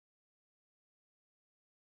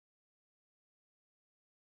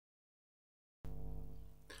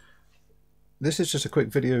This is just a quick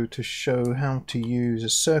video to show how to use a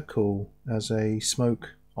circle as a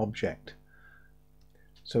smoke object.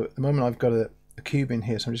 So at the moment I've got a cube in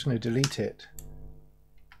here, so I'm just going to delete it.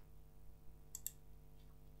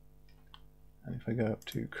 And if I go up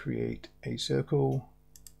to create a circle,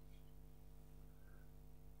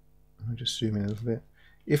 I'll just zoom in a little bit.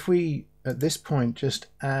 If we at this point just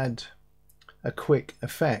add a quick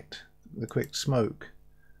effect, the quick smoke,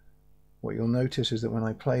 what you'll notice is that when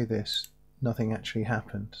I play this, nothing actually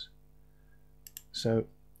happens. So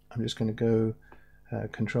I'm just going to go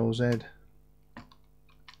Control Z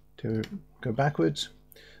to go backwards.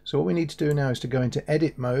 So what we need to do now is to go into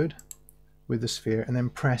edit mode with the sphere and then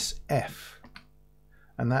press F,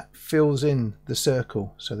 and that fills in the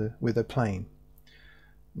circle with a plane.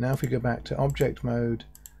 Now if we go back to object mode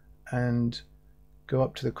and go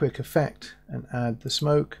up to the quick effect and add the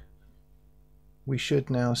smoke, we should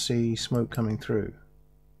now see smoke coming through.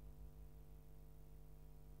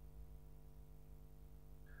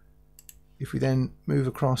 If we then move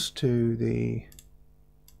across to the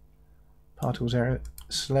particles area,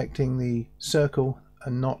 selecting the circle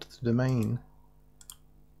and not the domain,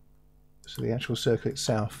 so the actual circle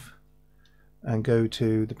itself, and go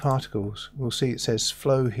to the particles, we'll see it says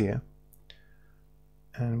flow here,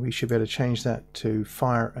 and we should be able to change that to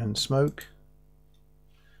fire and smoke.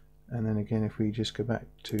 And then again, if we just go back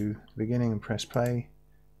to the beginning and press play,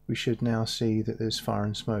 we should now see that there's fire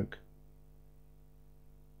and smoke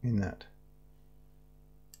in that.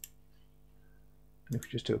 And if we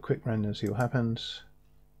just do a quick render and see what happens,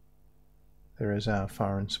 there is our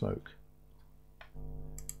fire and smoke.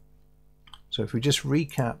 So if we just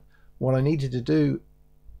recap, what I needed to do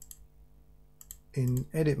in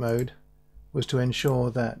edit mode was to ensure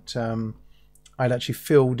that I'd actually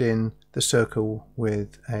filled in the circle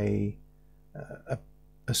with a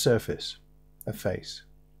surface, a face.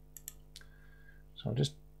 So I'll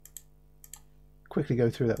just quickly go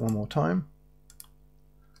through that one more time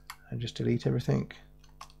and just delete everything.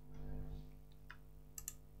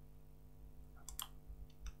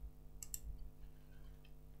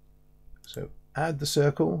 So add the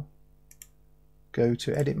circle, go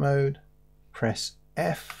to edit mode, press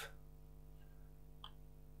F,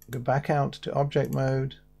 go back out to object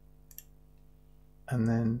mode, and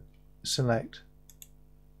then select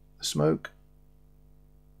the smoke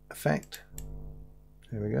effect.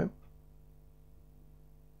 There we go.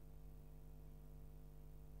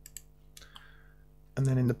 And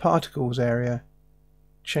then in the particles area,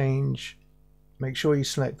 make sure you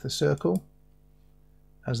select the circle,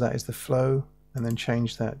 as that is the flow, and then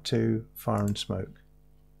change that to fire and smoke.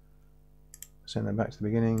 Send that back to the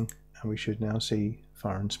beginning, and we should now see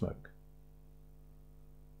fire and smoke.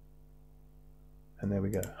 And there we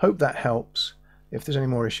go. Hope that helps. If there's any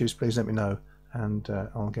more issues, please let me know, and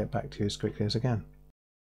I'll get back to you as quickly as I can.